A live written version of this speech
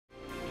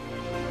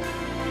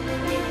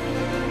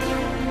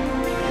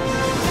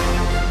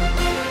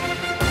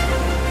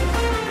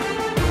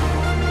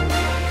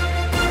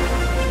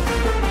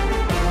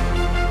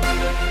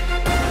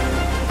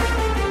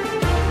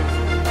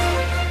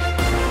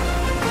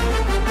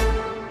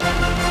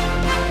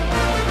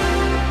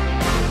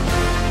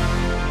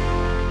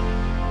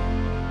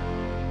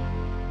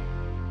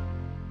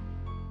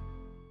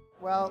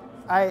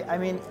I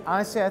mean,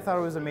 honestly, I thought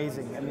it was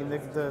amazing. I mean,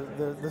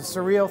 the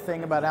surreal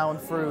thing about Alan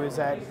Frew is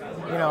that,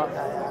 you know,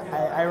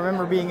 I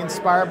remember being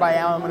inspired by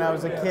Alan when I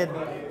was a kid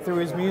through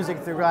his music,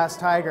 through Glass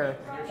Tiger,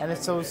 and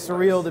it's so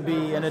surreal to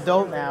be an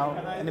adult now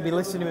and to be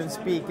listening to him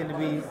speak and to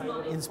be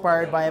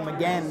inspired by him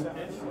again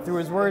through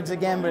his words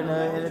again, but in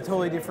a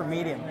totally different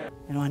medium.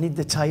 You know, I need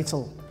the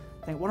title.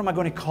 I think, what am I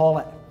going to call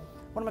it?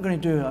 What am I going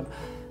to do?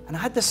 And I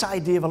had this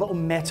idea of a little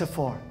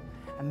metaphor.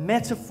 A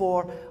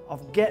metaphor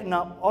of getting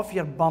up off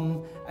your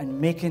bum and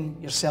making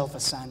yourself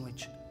a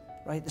sandwich,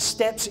 right? The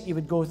steps that you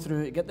would go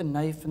through to get the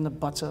knife and the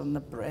butter and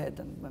the bread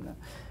and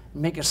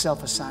make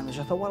yourself a sandwich.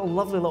 I thought, what a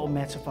lovely little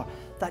metaphor.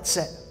 That's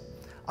it.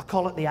 I'll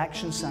call it the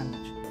action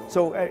sandwich.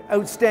 So,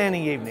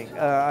 outstanding evening.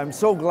 I'm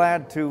so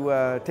glad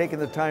to taking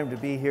the time to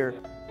be here.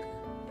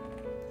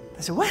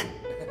 I said, what?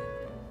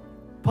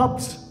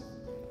 Pubs.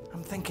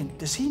 I'm thinking,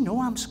 does he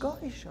know I'm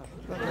Scottish?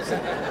 Or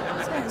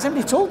has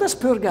anybody told this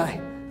poor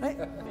guy? Right?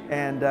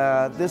 And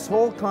this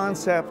whole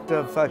concept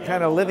of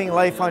kind of living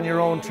life on your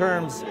own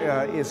terms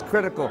is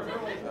critical.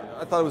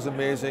 I thought it was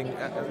amazing.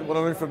 What I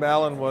learned from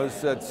Alan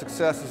was that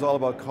success is all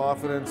about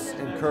confidence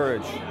and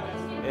courage.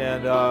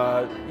 And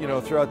you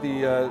know, throughout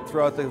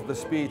the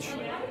speech,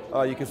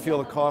 you could feel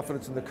the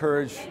confidence and the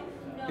courage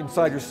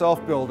inside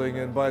yourself building.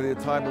 And by the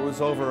time it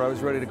was over, I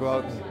was ready to go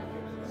out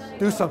and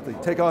do something,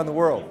 take on the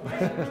world.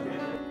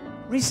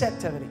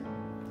 Receptivity.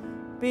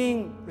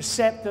 Being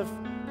receptive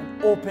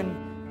and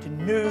open to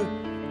new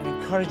and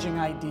encouraging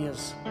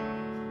ideas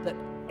that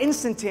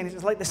instantaneously,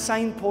 it's like the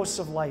signposts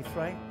of life,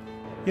 right?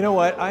 You know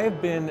what? I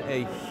have been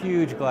a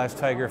huge Glass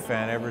Tiger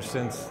fan ever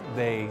since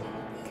they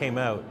came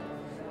out.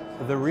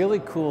 The really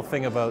cool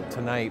thing about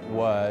tonight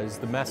was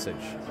the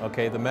message,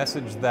 okay? The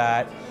message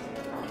that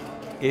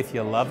if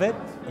you love it,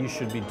 you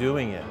should be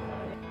doing it.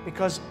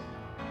 Because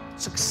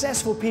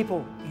successful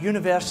people,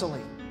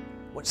 universally,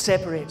 what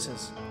separates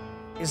us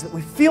is that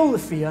we feel the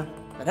fear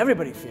that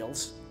everybody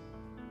feels,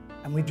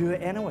 and we do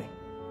it anyway,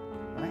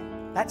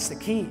 right? That's the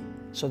key.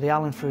 So the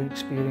Alan Frew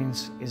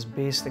experience is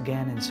based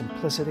again in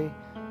simplicity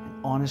and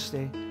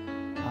honesty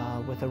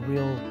with a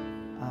real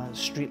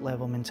street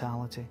level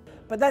mentality.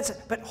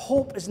 But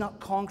hope is not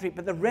concrete,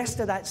 but the rest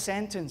of that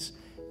sentence,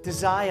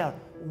 desire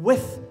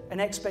with an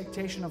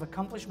expectation of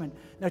accomplishment.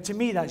 Now to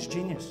me that's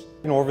genius.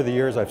 You know, over the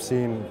years I've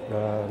seen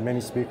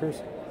many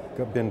speakers,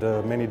 I've been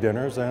to many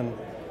dinners, and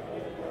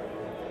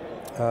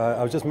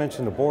I was just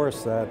mentioning to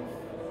Boris that,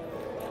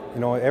 you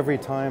know, every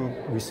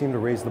time we seem to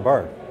raise the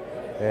bar.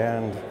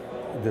 And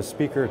the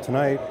speaker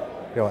tonight,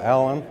 you know,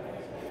 Alan,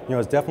 you know,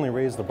 has definitely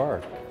raised the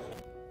bar.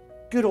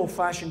 Good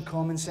old-fashioned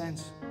common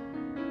sense.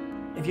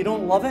 If you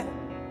don't love it,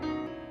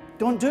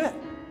 don't do it.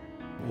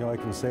 You know, I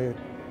can say,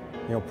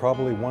 you know,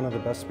 probably one of the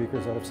best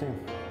speakers that I've seen.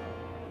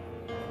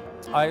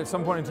 At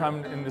some point in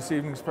time in this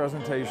evening's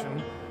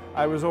presentation,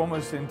 I was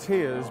almost in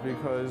tears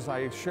because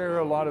I share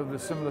a lot of the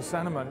similar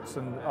sentiments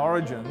and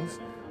origins.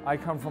 I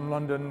come from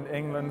London,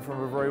 England,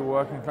 from a very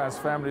working class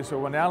family, so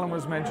when Alan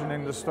was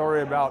mentioning the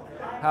story about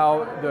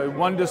how the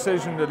one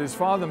decision that his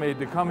father made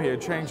to come here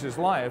changed his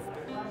life,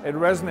 it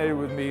resonated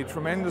with me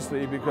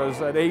tremendously because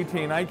at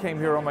 18 I came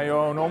here on my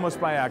own, almost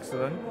by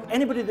accident.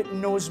 Anybody that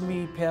knows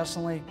me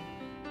personally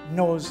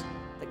knows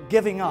that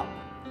giving up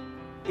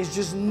is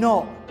just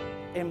not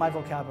in my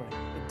vocabulary.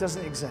 It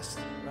doesn't exist,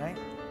 right?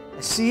 I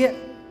see it,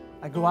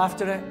 I go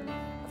after it.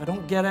 If I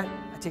don't get it,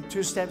 I take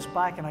 2 steps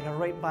back and I go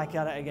right back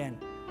at it again.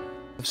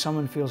 If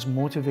someone feels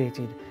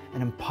motivated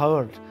and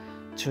empowered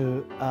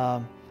to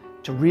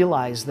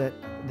realize that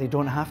they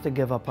don't have to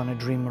give up on a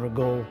dream or a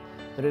goal,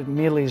 that it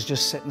merely is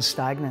just sitting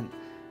stagnant,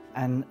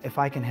 and if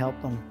I can help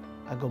them,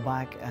 I go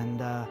back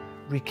and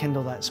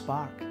rekindle that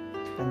spark,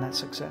 then that's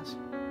success.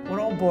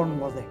 We're all born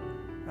worthy,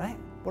 right?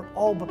 We're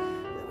all,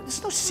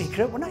 it's no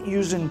secret, we're not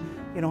using,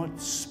 you know,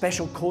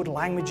 special code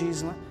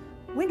languages.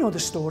 We know the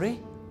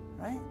story,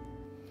 right?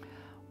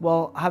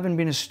 Well, having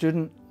been a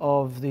student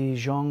of the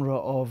genre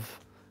of,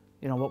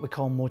 you know, what we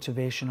call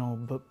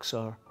motivational books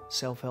or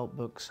self-help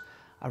books,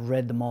 I've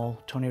read them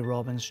all: Tony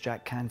Robbins,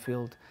 Jack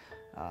Canfield,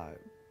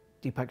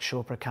 Deepak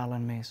Chopra,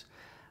 Caroline Myss.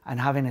 And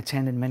having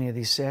attended many of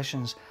these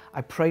sessions,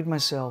 I pride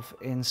myself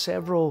in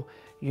several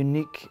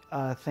unique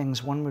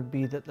things. One would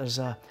be that there's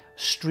a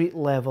street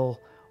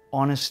level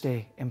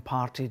honesty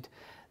imparted,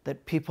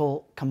 that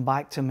people come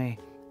back to me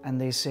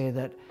and they say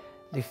that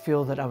they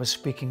feel that I was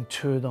speaking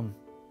to them,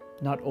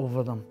 not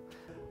over them.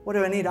 What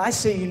do I need? I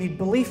say you need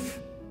belief.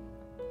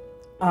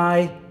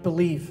 I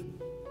believe.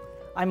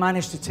 I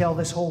managed to tell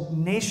this whole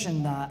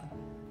nation that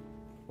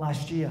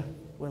last year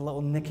with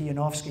little Nikki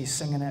Yanofsky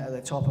singing it at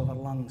the top of her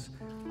lungs.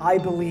 I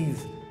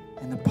believe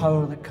in the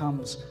power that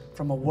comes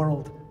from a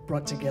world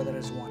brought together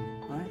as one,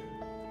 right?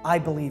 I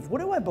believe. What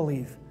do I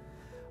believe?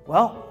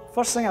 Well,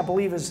 first thing I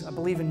believe is I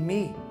believe in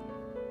me.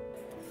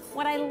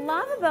 What I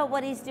love about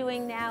what he's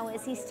doing now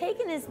is he's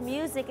taken his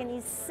music and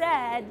he's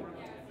said,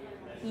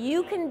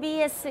 you can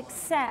be a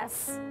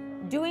success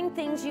doing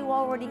things you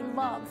already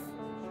love.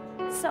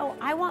 So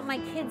I want my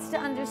kids to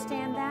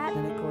understand that.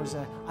 And it goes,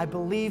 I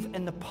believe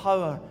in the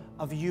power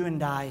of you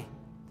and I.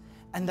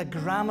 and the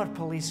grammar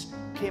police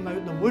came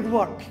out the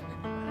woodwork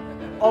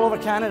all over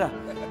Canada.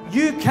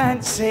 You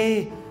can't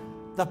say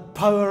the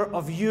power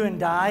of you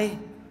and I.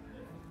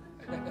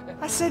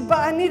 I said, but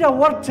I need a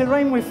word to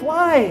rhyme with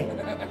fly.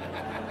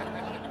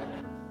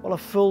 Well, a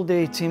full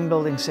day team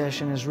building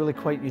session is really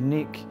quite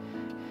unique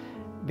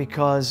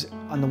because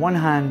on the one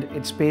hand,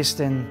 it's based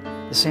in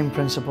the same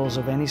principles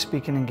of any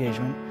speaking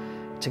engagement.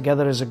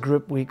 Together as a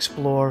group, we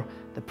explore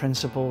the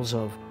principles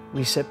of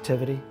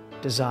receptivity,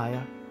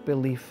 desire,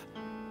 belief,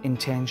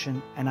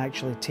 intention, and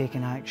actually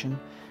taking action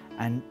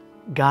and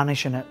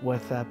garnishing it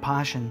with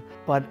passion.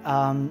 But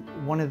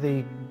one of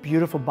the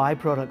beautiful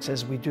byproducts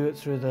is we do it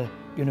through the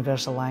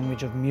universal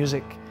language of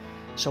music.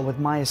 So with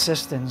my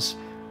assistants,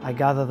 I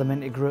gather them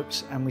into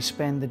groups and we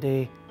spend the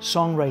day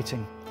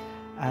songwriting.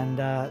 And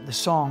the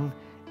song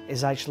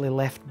is actually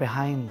left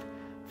behind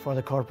for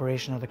the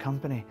corporation or the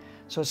company.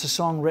 So it's a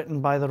song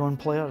written by their own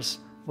players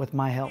with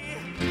my help.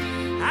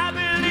 I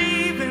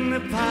believe in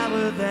the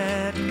power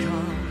that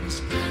comes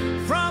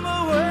from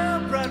a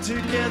world brought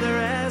together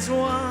as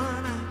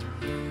one.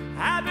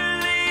 I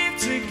believe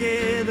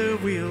together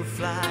we'll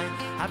fly.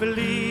 I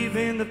believe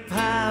in the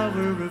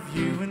power of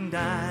you and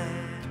I.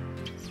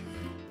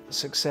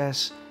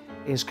 Success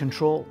is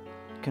control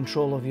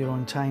of your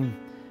own time,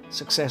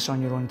 success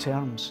on your own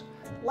terms.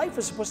 Life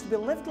is supposed to be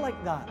lived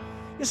like that.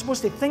 You're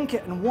supposed to think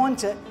it and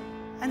want it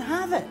and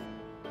have it.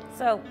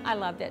 So I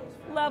loved it.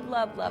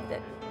 Loved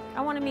it.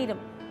 I want to meet him.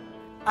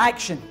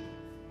 Action.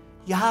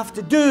 You have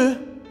to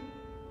do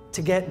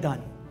to get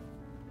done.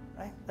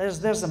 Right? There's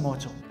the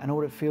motto. I know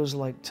what it feels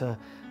like to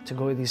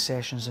go to these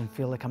sessions and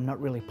feel like I'm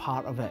not really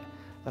part of it,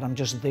 that I'm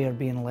just there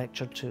being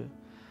lectured to.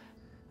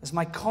 As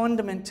my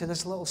condiment to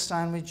this little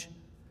sandwich,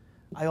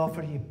 I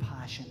offer you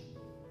passion.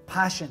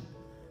 Passion,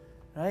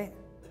 right?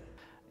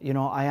 You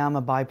know, I am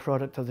a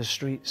byproduct of the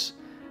streets.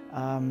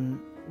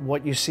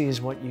 What you see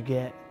is what you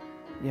get.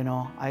 You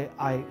know,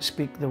 I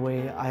speak the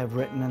way I have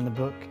written in the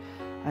book.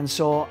 And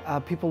so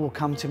people will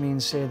come to me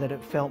and say that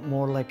it felt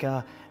more like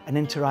an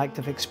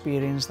interactive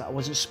experience, that I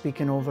wasn't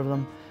speaking over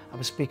them, I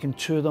was speaking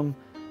to them,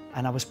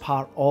 and I was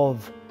part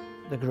of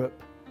the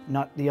group,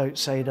 not the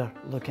outsider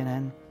looking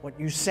in. What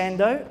you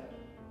send out,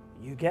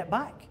 you get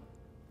back.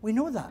 We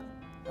know that,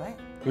 right?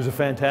 It was a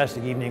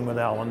fantastic evening with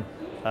Alan.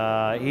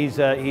 He's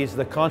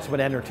the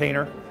consummate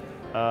entertainer.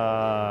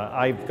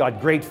 I've got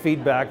great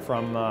feedback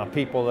from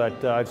people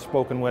that I've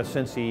spoken with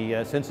since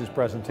his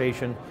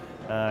presentation.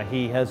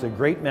 He has a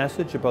great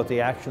message about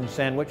the action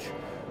sandwich.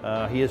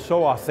 He is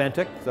so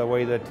authentic, the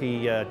way that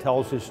he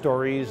tells his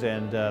stories,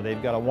 and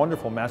they've got a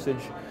wonderful message.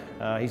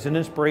 He's an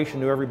inspiration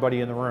to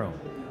everybody in the room.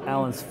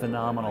 Alan's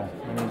phenomenal.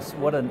 I mean,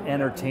 what an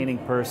entertaining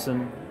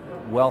person,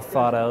 well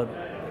thought out.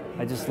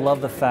 I just love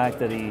the fact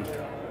that he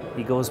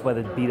goes by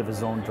the beat of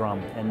his own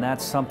drum, and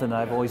that's something that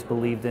I've always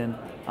believed in.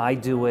 I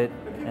do it,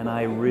 and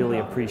I really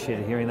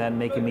appreciated hearing that and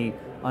making me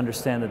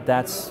understand that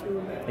that's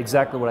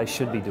exactly what I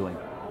should be doing.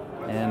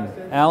 And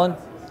Alan,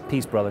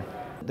 peace, brother.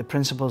 The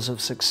principles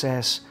of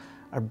success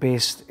are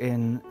based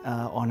in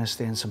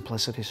honesty and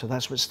simplicity, so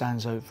that's what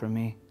stands out for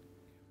me.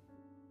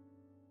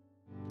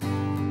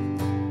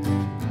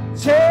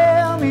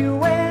 Tell me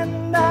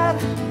when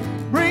that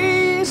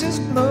breeze is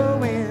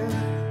blowing,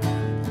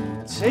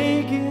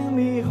 taking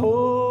me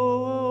home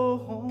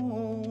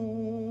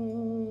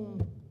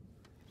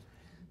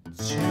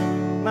to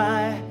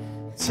my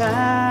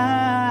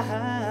town.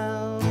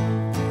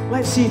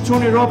 Let's see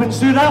Tony Robbins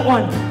do that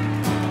one.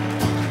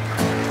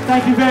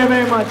 Thank you very,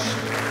 very much.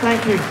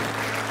 Thank you.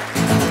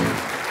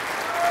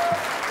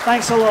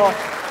 Thanks a lot.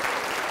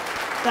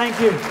 Thank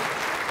you.